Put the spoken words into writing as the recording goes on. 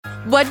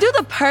What do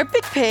the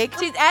perfect pick?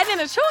 She's adding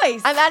a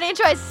choice. I'm adding a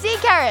choice. C,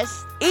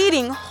 Kheris.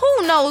 Eating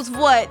who knows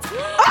what.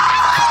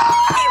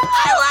 I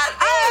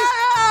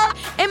love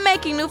this. And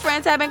making new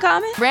friends have in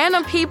common.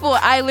 Random people,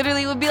 I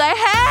literally would be like,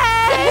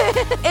 hey,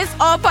 it's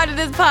all part of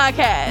this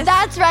podcast.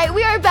 That's right.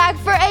 We are back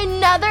for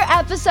another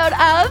episode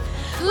of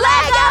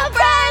Lego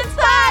Friends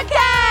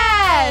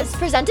Podcast,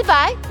 presented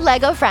by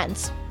Lego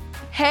Friends.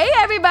 Hey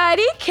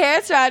everybody,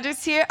 Kheris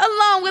Rogers here,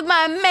 along with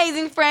my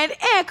amazing friend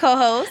and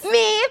co-host,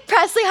 me,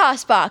 Pressley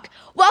Hosbach.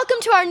 Welcome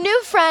to our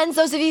new friends,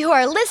 those of you who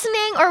are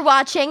listening or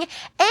watching,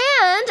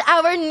 and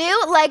our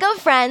new Lego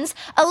friends,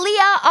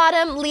 Aaliyah,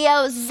 Autumn,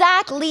 Leo,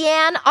 Zach,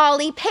 Leanne,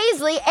 Ollie,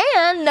 Paisley,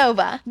 and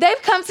Nova.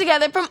 They've come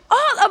together from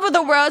all over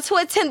the world to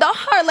attend the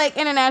Heartlake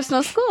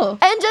International School.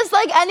 And just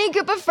like any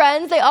group of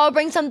friends, they all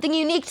bring something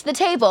unique to the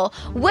table,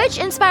 which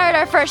inspired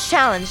our first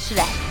challenge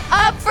today.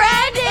 A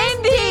friend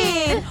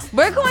indeed!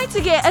 We're going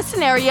to get a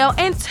scenario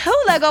and 2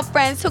 Lego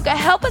friends who can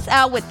help us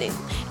out with it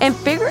and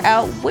figure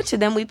out which of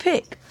them we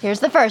pick.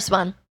 Here's the first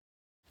one.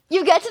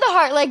 You get to the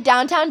Heartlake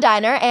downtown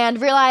diner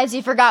and realize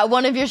you forgot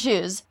one of your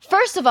shoes.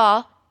 First of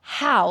all,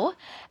 how?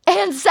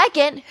 And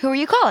second, who are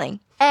you calling?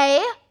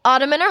 A,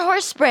 Autumn and her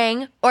horse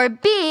Spring, or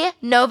B,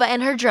 Nova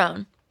and her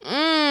drone?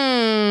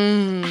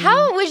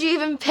 How would you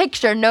even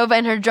picture Nova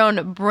and her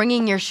drone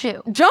bringing your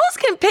shoe? Drones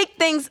can pick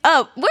things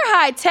up. We're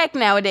high tech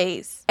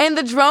nowadays. And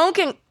the drone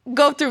can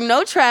go through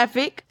no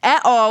traffic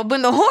at all.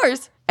 But the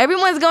horse,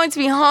 everyone's going to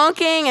be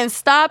honking and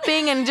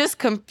stopping and just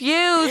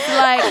confused.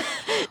 Like,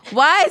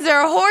 why is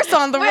there a horse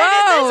on the road?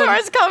 Where did this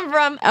horse come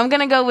from? I'm going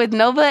to go with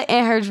Nova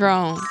and her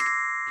drone.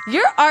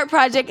 Your art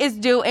project is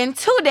due in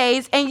 2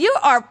 days and you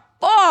are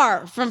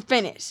far from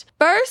finished.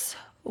 First,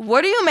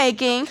 what are you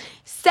making?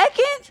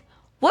 Second,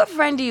 what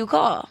friend do you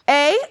call?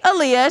 A,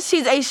 Aaliyah,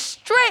 she's a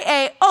straight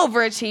A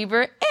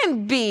overachiever.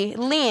 And B,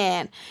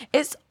 Leanne,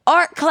 it's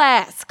art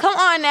class. Come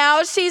on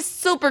now, she's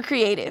super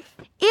creative.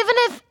 Even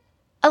if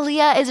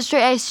Aaliyah is a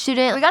straight A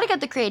student, we gotta get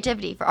the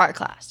creativity for art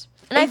class.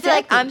 And I feel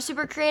like I'm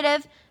super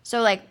creative,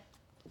 so like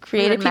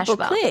creative people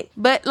click.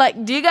 But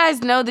like, do you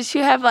guys know that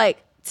you have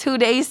like 2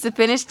 days to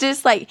finish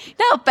this? Like, you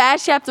know how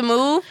fast you have to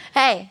move?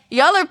 Hey.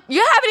 You haven't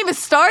even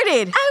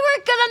started. I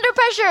work good under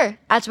pressure.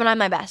 That's when I'm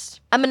my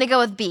best. I'm gonna go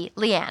with B,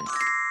 Leanne.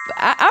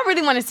 I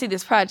really want to see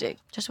this project.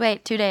 Just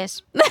wait, 2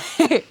 days.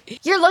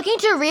 You're looking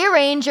to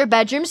rearrange your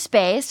bedroom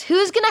space.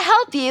 Who's gonna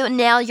help you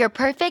nail your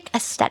perfect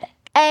aesthetic?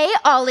 A,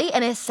 Ollie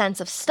and his sense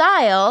of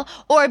style,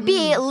 or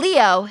B,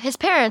 Leo, his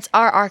parents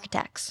are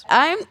architects.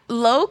 I'm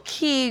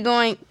low-key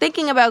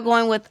thinking about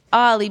going with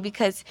Ollie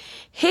because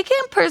he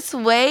can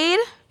persuade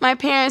my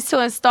parents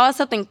to install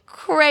something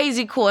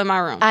crazy cool in my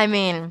room. I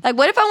mean, like,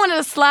 what if I wanted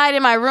a slide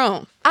in my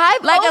room?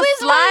 I've like always a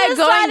slide wanted a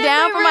going slide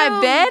down in from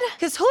my bed?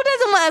 Because who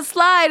doesn't want a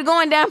slide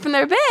going down from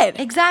their bed?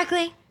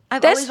 Exactly.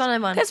 I've always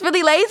wanted one. That's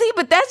really lazy,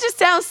 but that just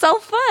sounds so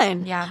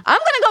fun. Yeah. I'm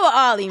going to go with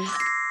Ollie.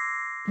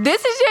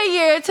 This is your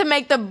year to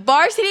make the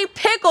varsity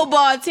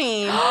pickleball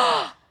team.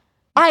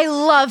 I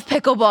love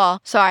pickleball.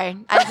 Sorry,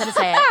 I just had to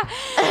say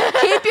it.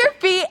 Keep your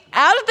feet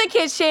out of the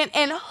kitchen.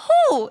 And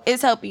who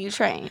is helping you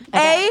train?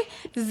 Okay.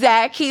 A,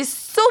 Zach, he's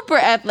super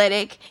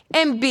athletic.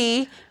 And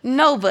B,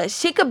 Nova,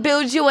 she could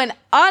build you an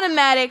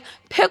automatic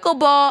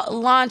pickleball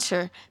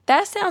launcher.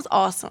 That sounds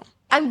awesome.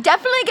 I'm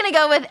definitely going to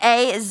go with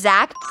A,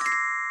 Zach,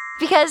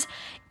 because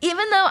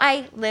even though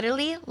I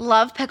literally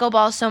love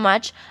pickleball so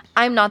much,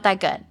 I'm not that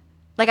good.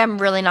 Like, I'm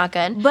really not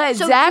good. But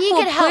so Zach he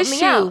will can help push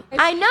me you. out.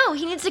 I know.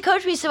 He needs to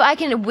coach me so I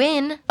can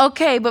win.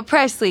 Okay, but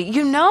Pressley,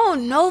 you know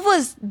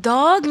Nova's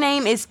dog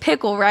name is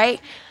Pickle, right?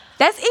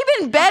 That's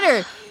even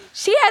better.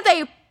 She has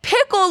a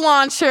pickle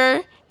launcher,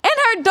 and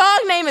her dog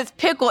name is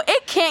Pickle.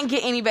 It can't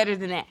get any better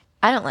than that.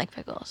 I don't like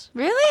pickles.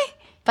 Really?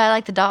 But I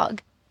like the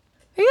dog.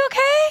 Are you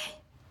okay?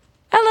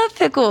 I love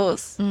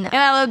pickles. No. And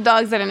I love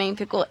dogs that are named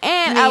Pickle.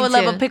 And Me I would too.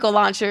 love a pickle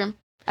launcher.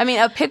 I mean,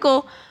 a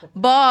pickle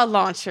ball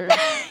launcher.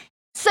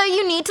 So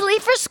you need to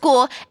leave for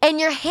school, and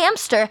your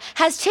hamster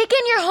has taken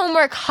your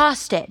homework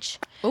hostage.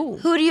 Ooh.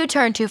 Who do you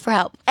turn to for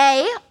help?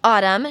 A,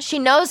 Autumn. She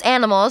knows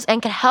animals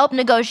and can help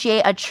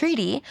negotiate a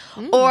treaty.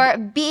 Or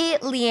B,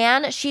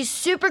 Leanne. She's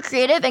super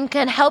creative and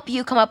can help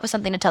you come up with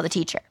something to tell the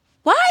teacher.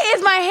 Why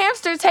is my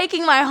hamster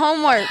taking my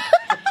homework?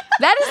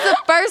 That is the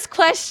first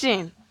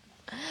question.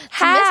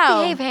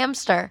 How? Misbehave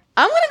hamster.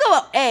 I'm going to go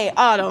with A,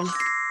 Autumn.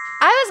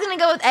 I was going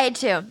to go with A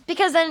too,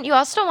 because then you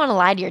also don't want to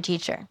lie to your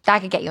teacher.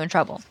 That could get you in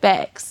trouble.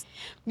 Facts.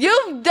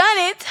 You've done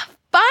it.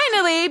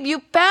 Finally,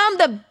 you found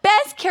the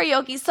best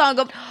karaoke song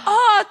of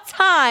all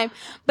time,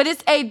 but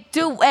it's a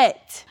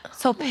duet.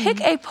 So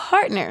pick a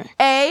partner.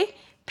 A,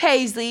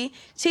 Paisley.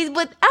 She's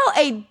without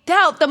a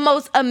doubt the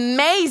most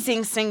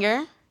amazing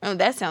singer. Oh,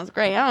 that sounds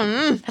great.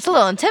 That's a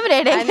little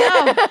intimidating. I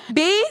know.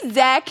 B,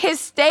 Zach. His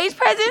stage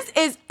presence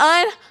is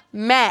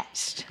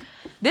unmatched.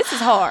 This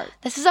is hard.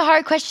 This is a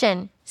hard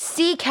question.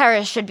 C,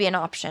 Kheris should be an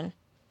option.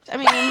 I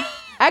mean,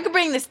 I could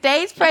bring the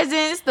stage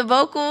presence, the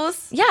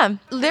vocals. Yeah.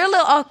 They're a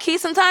little off key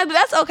sometimes, but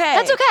that's okay.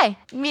 That's okay.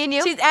 Me and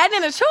you. She's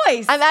adding a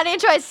choice. I'm adding a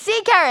choice. C,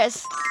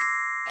 Kheris.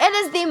 It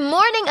is the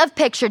morning of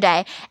picture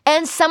day,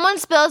 and someone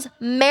spills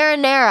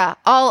marinara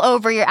all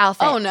over your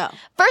outfit. Oh, no.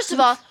 First of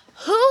all,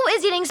 who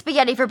is eating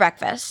spaghetti for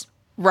breakfast?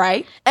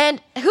 Right.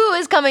 And who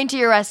is coming to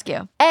your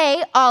rescue?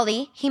 A,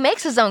 Ollie, he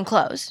makes his own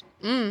clothes.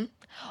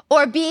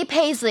 Or B,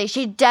 Paisley,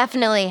 she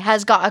definitely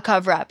has got a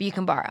cover-up you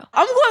can borrow.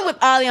 I'm going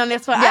with Ollie on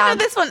this one. Yeah. I know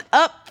this one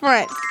up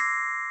front.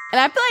 And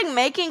I feel like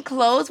making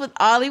clothes with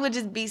Ollie would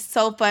just be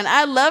so fun.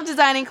 I love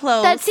designing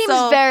clothes. That seems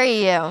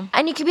very you.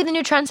 And you could be the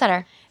new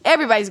trendsetter.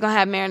 Everybody's going to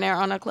have marinara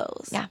on their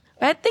clothes. Yeah.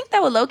 But I think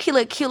that would low-key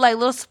look cute, like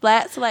little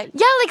splats. Like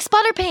Yeah, like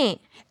splatter paint.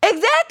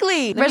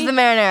 Exactly. Where's the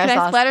marinara Can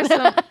sauce? I splatter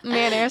some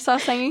marinara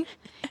sauce on you?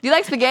 Do you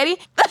like spaghetti?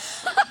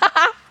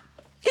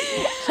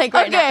 Like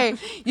right Okay. now.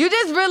 You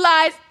just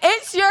realized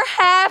it's your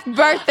half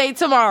birthday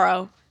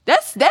tomorrow.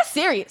 That's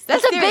serious.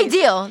 That's a big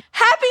deal.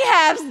 Happy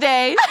Halves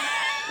Day.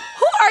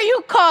 Who are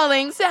you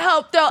calling to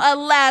help throw a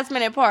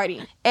last-minute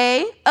party?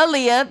 A,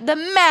 Aaliyah, the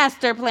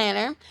master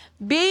planner.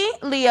 B,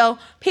 Leo.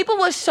 People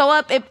will show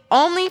up if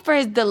only for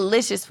his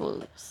delicious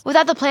foods.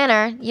 Without the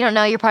planner, you don't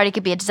know your party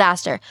could be a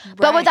disaster.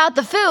 But Right. without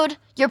the food,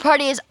 your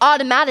party is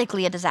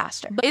automatically a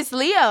disaster. It's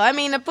Leo. I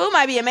mean, the food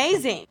might be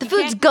amazing. The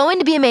food's going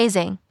to be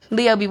amazing.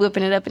 Leo be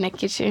whipping it up in the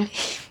kitchen.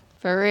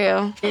 For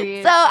real.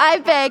 So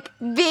I pick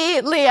B,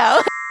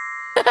 Leo.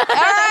 All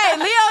right,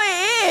 Leo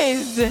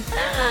it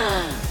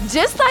is.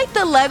 Just like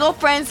the Lego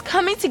friends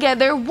coming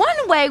together, one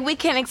way we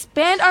can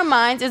expand our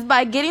minds is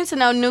by getting to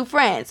know new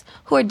friends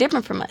who are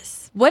different from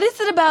us. What is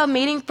it about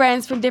meeting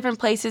friends from different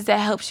places that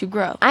helps you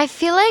grow? I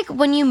feel like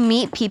when you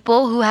meet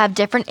people who have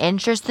different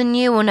interests than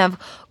you and have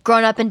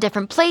grown up in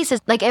different places,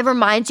 like it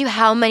reminds you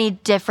how many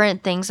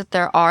different things that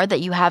there are that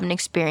you haven't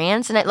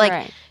experienced. And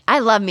Right. I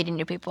love meeting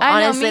new people. I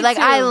know, Honestly, me like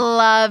too. I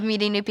love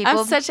meeting new people.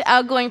 I'm such an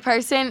outgoing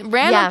person.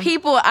 Random Yeah.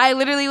 people, I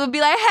literally would be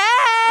like,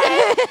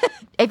 hey!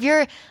 If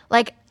you're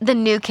like the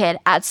new kid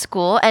at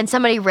school and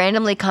somebody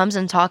randomly comes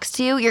and talks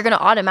to you, you're going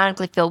to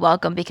automatically feel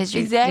welcome because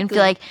you're going to Exactly.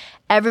 feel like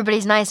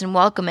everybody's nice and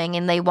welcoming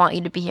and they want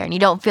you to be here and you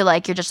don't feel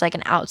like you're just like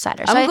an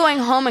outsider. So I'm going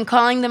home and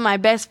calling them my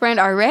best friend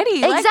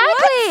already. Like,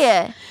 Exactly.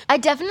 what? I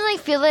definitely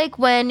feel like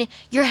when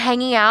you're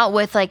hanging out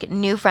with like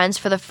new friends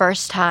for the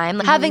first time,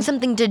 like, having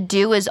something to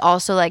do is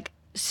also like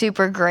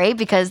super great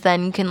because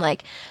then you can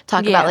like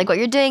talk Yeah. about like what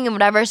you're doing and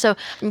whatever. So what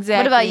about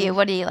Exactly. you?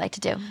 What do you like to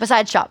do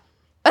besides shop?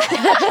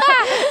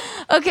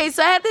 Okay,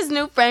 so I had this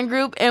new friend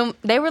group, and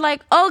they were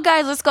like, oh,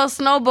 guys, let's go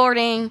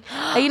snowboarding.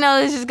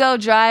 Let's just go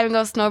drive and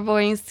go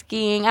snowboarding,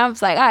 skiing. I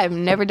was like, I have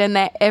never done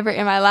that ever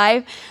in my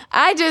life.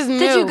 I just knew.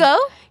 Did you go?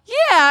 Yeah,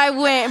 I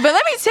went. But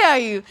let me tell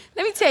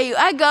you,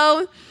 I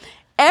go.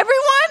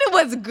 Everyone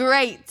was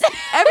great.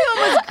 Everyone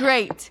was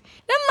great.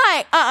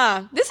 I'm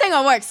like, this ain't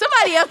gonna work.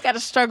 Somebody else got to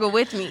struggle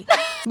with me.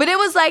 But it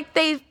was like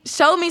they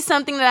showed me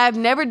something that I've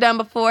never done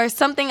before,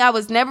 something I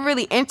was never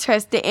really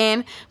interested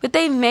in, but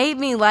they made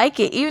me like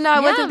it, even though I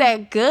wasn't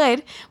that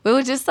good. But it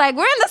was just like,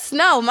 we're in the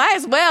snow, might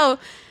as well.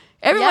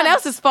 Everyone Yeah.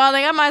 else is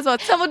falling, I might as well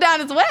tumble down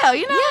as well,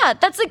 you know? Yeah,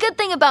 that's a good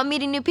thing about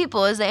meeting new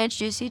people is they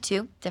introduce you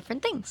to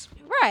different things.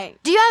 Right.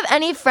 Do you have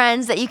any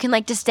friends that you can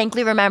like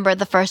distinctly remember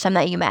the first time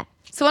that you met?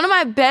 So one of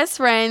my best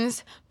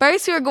friends,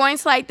 first we were going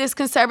to like this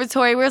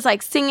conservatory. We was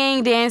like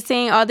singing,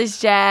 dancing, all this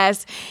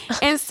jazz.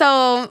 And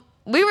so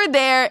we were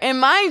there, and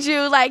mind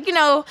you, like, we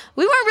weren't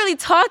really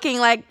talking.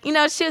 Like, she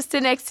was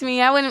sitting next to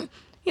me. I wouldn't,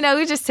 we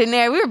were just sitting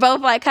there. We were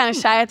both like kind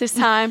of shy at this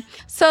time.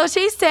 So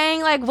she's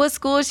saying like what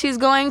school she's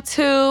going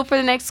to for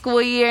the next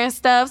school year and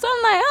stuff. So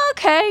I'm like,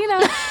 okay,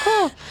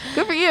 cool.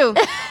 Good for you.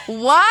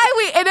 Why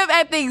we end up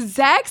at the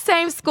exact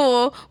same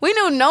school? We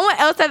knew no one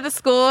else at the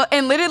school,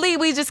 and literally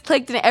we just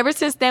clicked, and ever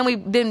since then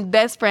we've been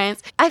best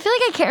friends. I feel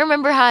like I can't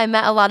remember how I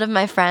met a lot of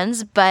my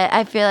friends, but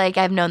I feel like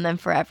I've known them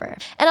forever.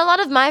 And a lot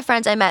of my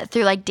friends I met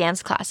through like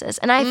dance classes.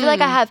 And I feel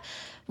like I have,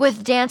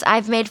 with dance,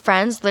 I've made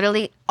friends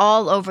literally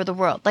all over the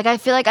world. Like I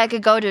feel like I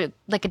could go to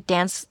like a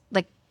dance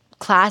like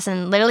class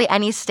in literally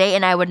any state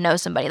and I would know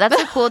somebody. That's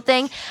the cool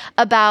thing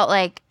about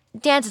like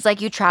dance. It's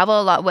like you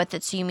travel a lot with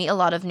it, so you meet a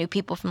lot of new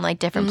people from like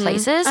different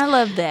places. I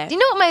love that. Do you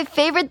know what my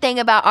favorite thing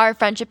about our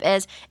friendship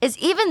is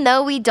even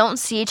though we don't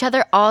see each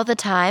other all the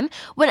time,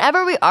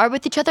 whenever we are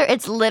with each other,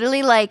 it's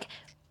literally like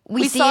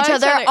we see saw each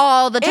other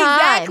all the time.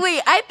 Exactly.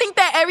 I think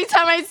that every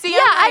time I see her.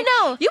 Yeah, I'm like,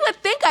 I know. You would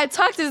think I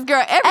talk to this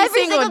girl every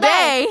single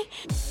day.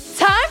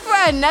 Time for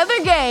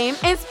another game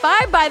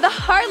inspired by the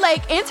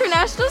Heartlake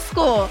International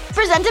School.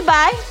 Presented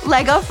by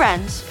Lego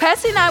Friends.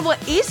 Pressley and I will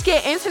each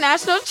get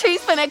international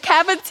treats from the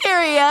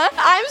cafeteria.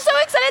 I'm so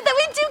excited that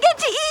we do get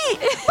to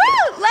eat.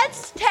 Woo!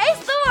 Let's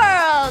taste the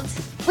world.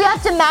 We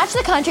have to match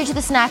the country to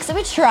the snacks that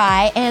we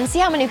try and see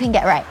how many we can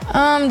get right.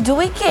 Do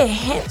we get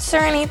hints or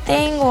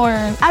anything, or?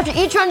 After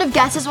each round of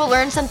guesses, we'll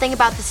learn something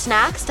about the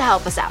snacks to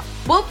help us out.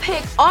 We'll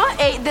pick all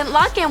 8, then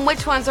lock in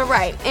which ones are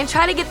right, and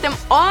try to get them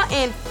all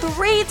in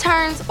 3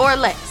 turns or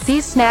less.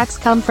 These snacks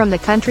come from the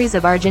countries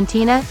of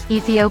Argentina,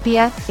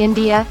 Ethiopia,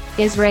 India,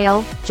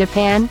 Israel,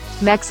 Japan,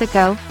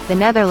 Mexico, the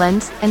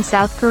Netherlands, and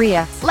South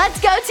Korea.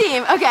 Let's go,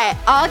 team. Okay,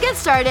 I'll get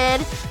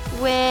started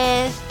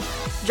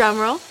with drum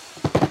roll.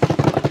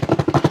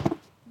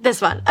 This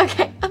one.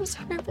 Okay, I'm so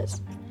nervous.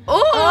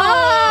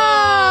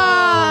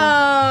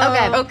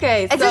 Okay.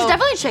 Okay. It's So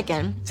definitely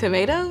chicken.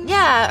 tomatoes.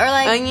 Yeah, or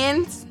like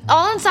Onions.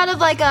 all inside of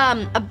like I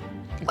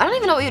don't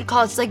even know what you'd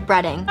call it. It's like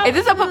breading. Is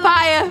this a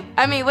papaya?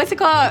 I mean, what's it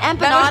called?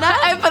 Empanada?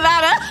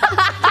 Empanada.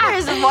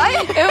 Kheris,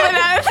 what?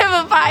 Empanada's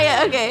a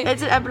papaya. Okay.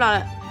 It's an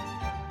empanada.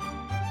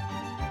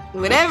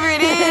 Whatever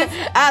it is,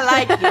 I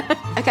like it.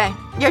 Okay,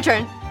 your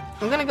turn.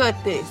 I'm gonna go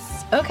with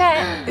this.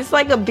 Okay. It's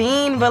like a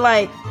bean, but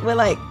with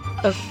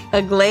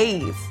a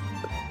glaze.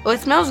 Oh, it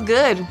smells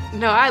good.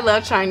 No, I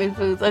love Chinese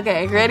foods.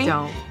 Okay, ready?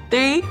 Don't.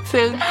 3,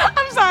 2.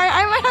 I'm sorry.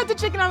 I might have to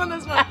chicken out on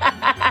this one.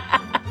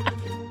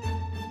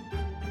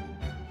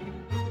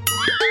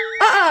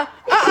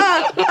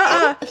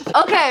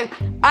 Okay,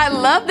 I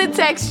love the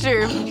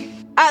texture.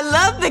 I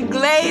love the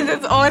glaze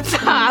that's on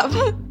top.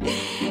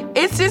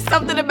 It's just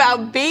something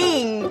about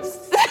beans.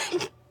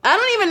 I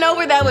don't even know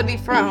where that would be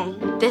from.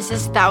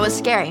 That was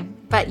scary.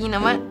 But you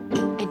know what?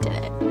 I did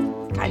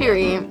it.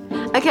 Period.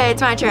 Okay,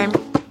 it's my turn.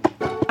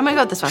 I'm gonna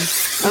go with this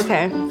one.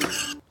 Okay.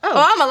 Oh,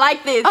 I'm gonna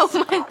like this.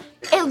 Oh my.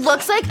 It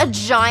looks like a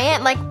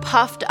giant, like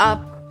puffed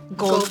up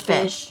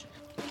goldfish.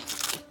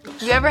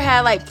 You ever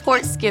had like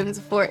pork skins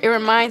before? It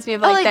reminds me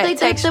of that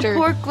texture. The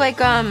pork,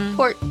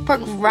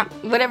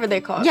 Whatever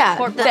they're called. Yeah.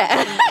 Pork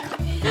that.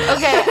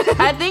 Okay,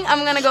 I think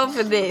I'm gonna go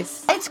for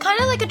this. It's kind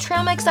of like a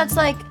trail mix that's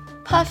like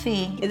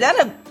puffy. Is that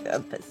a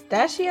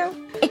pistachio?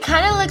 It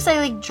kind of looks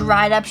like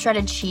dried up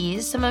shredded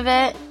cheese, some of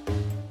it.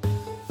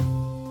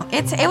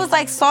 It was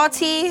like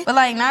salty, but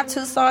like not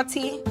too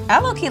salty. I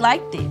low-key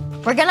liked it.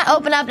 We're gonna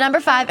open up number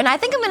 5, and I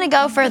think I'm gonna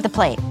go for the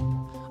plate.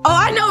 Oh,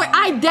 I know it.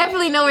 I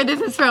definitely know where this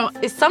is from.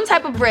 It's some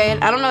type of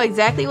bread. I don't know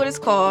exactly what it's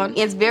called.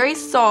 It's very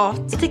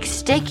soft. It's like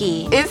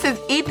sticky. This is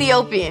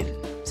Ethiopian.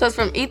 So it's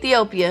from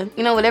Ethiopia.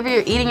 You know, whatever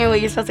you're eating,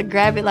 you're supposed to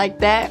grab it like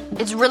that.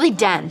 It's really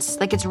dense.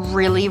 Like, it's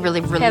really,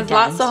 really, really It has dense.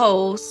 lots of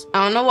holes.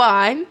 I don't know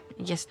why.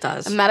 It just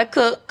does. I'm not a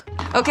cook.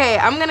 Okay,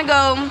 I'm gonna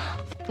go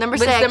Number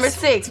with 6. number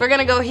 6. We're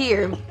gonna go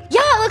here.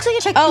 Yeah, it looks like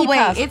a chicken Oh wait,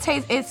 puff.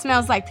 it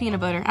smells like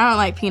peanut butter. I don't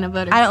like peanut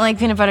butter. I don't like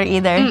peanut butter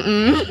either.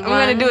 I'm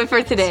gonna do it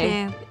for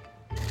today.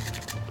 2.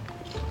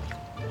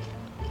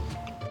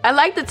 I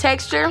like the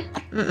texture.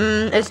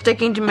 It's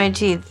sticking to my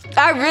teeth.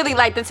 I really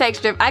like the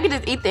texture. If I could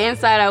just eat the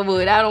inside, I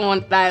would. I don't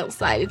want the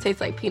outside. It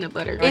tastes like peanut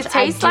butter. It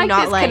tastes like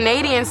this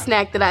Canadian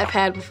snack that I've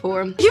had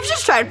before. You've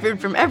just tried food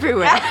from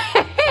everywhere.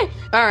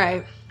 All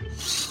right.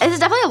 It's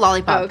definitely a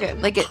lollipop. Oh, okay.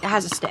 Like, it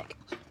has a stick.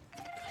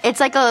 It's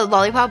like a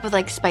lollipop with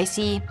like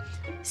spicy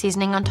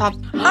seasoning on top.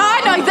 Oh,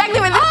 I know exactly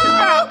where this is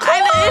from.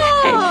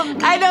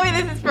 Cool. I know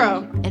where this is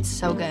from. It's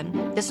so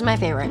good. This is my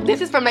favorite.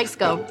 This is from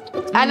Mexico.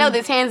 I know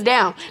this hands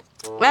down.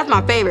 That's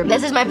my favorite.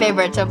 This is my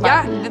favorite so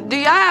far. Do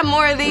y'all have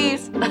more of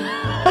these? So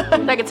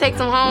I can take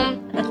some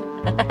home?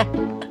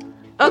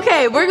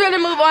 Okay, we're gonna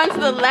move on to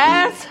the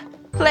last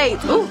plate.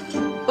 Ooh.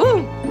 Oh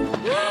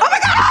my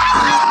God!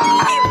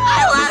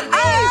 I love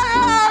this!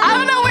 I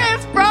don't know where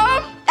it's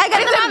from. I got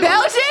Is them it on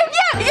Belgian?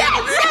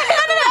 Yes!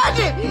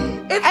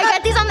 It's I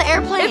got these on the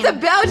airplane. It's a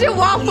Belgian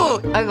waffle.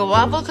 like a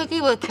waffle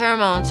cookie with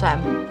caramel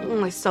inside.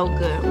 It's so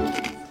good.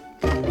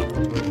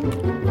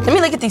 Let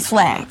me look at these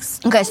flags.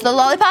 Okay, so the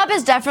lollipop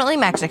is definitely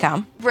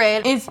Mexico.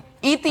 Bread is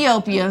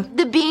Ethiopia.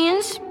 The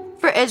beans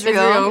for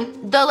Israel.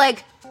 The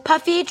like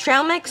puffy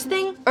trail mix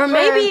thing, Or for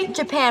maybe-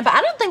 Japan. But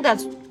I don't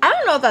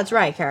know if that's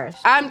right, Kheris.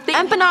 I'm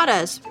thinking.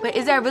 Empanadas. But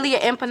is that really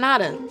an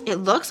empanada? It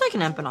looks like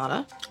an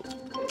empanada.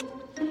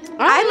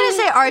 I'm gonna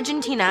say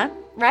Argentina,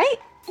 right?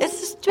 That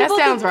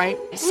sounds right.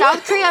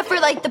 South Korea for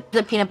like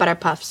the peanut butter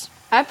puffs.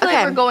 I feel Okay.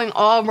 like we're going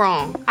all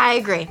wrong. I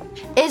agree.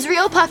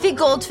 Israel puffy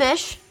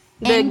goldfish.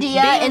 The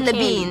India bean in the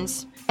king.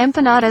 beans.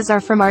 Empanadas are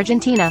from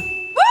Argentina.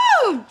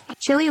 Woo!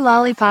 Chili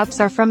lollipops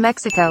are from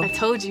Mexico. I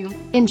told you.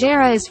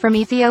 Injera is from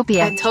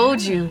Ethiopia. I told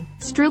you.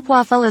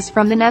 Stroopwafel is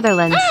from the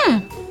Netherlands.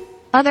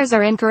 Others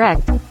are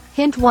incorrect.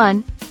 Hint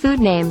 1, food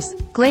names.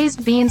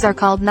 Glazed beans are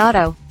called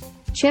natto.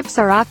 Chips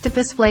are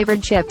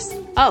octopus-flavored chips.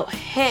 Oh,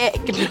 heck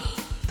no.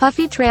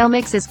 Puffy trail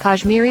mix is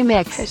Kashmiri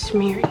mix.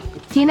 Kashmiri.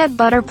 Peanut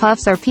butter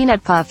puffs are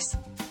peanut puffs.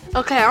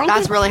 Okay, I'm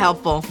That's really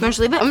helpful. You want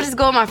to leave it? I'm gonna just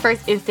go with my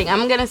first instinct.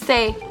 I'm gonna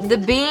say the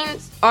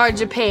beans are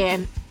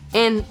Japan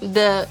and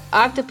the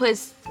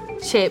octopus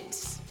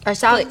chips Or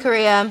South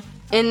Korea.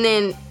 and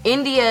then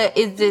India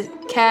is the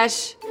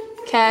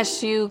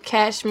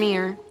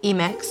cashmere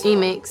E-mix.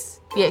 mix.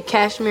 Yeah,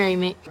 cashmere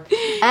mix.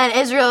 And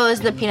Israel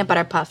is the peanut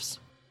butter puffs.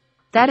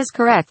 That is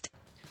correct.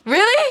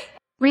 Really?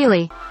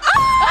 Really.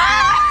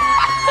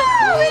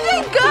 We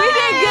did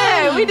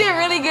good. We did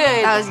really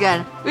good. That was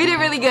good. We did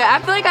really good. I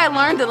feel like I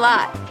learned a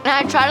lot. And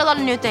I tried a lot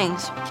of new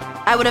things.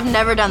 I would have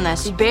never done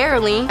this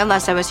Barely.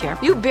 unless I was here.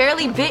 You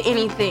barely bit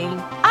anything.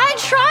 I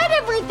tried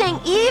everything,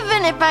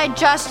 even if I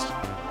just...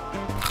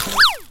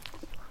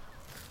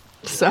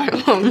 Sorry, I'm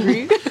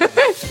hungry.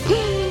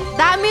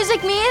 That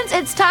music means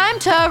it's time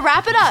to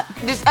wrap it up.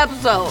 This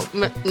episode,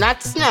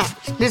 not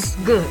snacks. This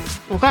is good.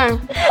 Okay?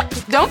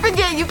 Don't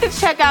forget, you can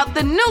check out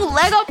the new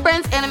Lego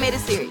Friends animated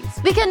series.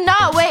 We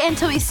cannot wait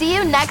until we see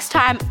you next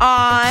time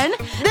on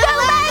the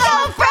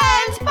Lego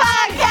Friends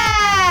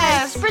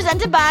Podcast,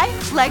 presented by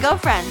Lego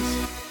Friends.